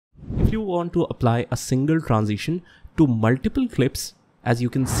if you want to apply a single transition to multiple clips, as you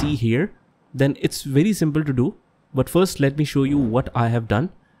can see here, then it's very simple to do. But first, let me show you what I have done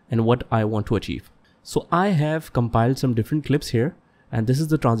and what I want to achieve. So I have compiled some different clips here, and this is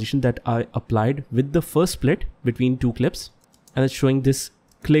the transition that I applied with the first split between two clips, and it's showing this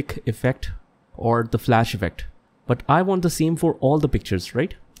click effect or the flash effect. But I want the same for all the pictures,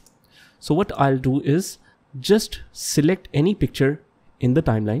 right? So what I'll do is just select any picture in the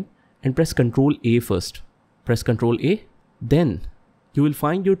timeline and press Ctrl A first. Press Ctrl A, then you will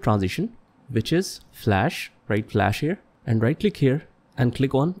find your transition, which is flash, right? Flash here, and right click here and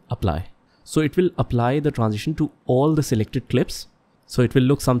click on apply. So it will apply the transition to all the selected clips. So it will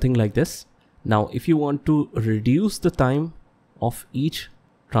look something like this. Now, if you want to reduce the time of each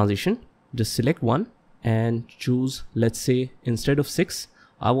transition, just select one and choose, let's say instead of 6,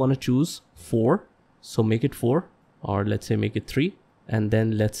 I want to choose 4. So make it 4, or let's say make it 3, and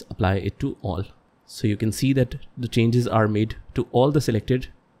then let's apply it to all. So you can see that the changes are made to all the selected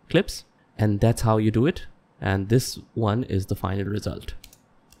clips, and that's how you do it. And this one is the final result.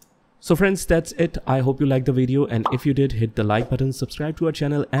 So friends, that's it. I hope you liked the video, and if you did, hit the like button, subscribe to our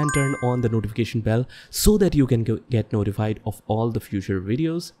channel and turn on the notification bell so that you can get notified of all the future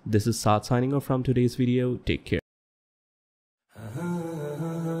videos. This is Saad signing off from today's video. Take care.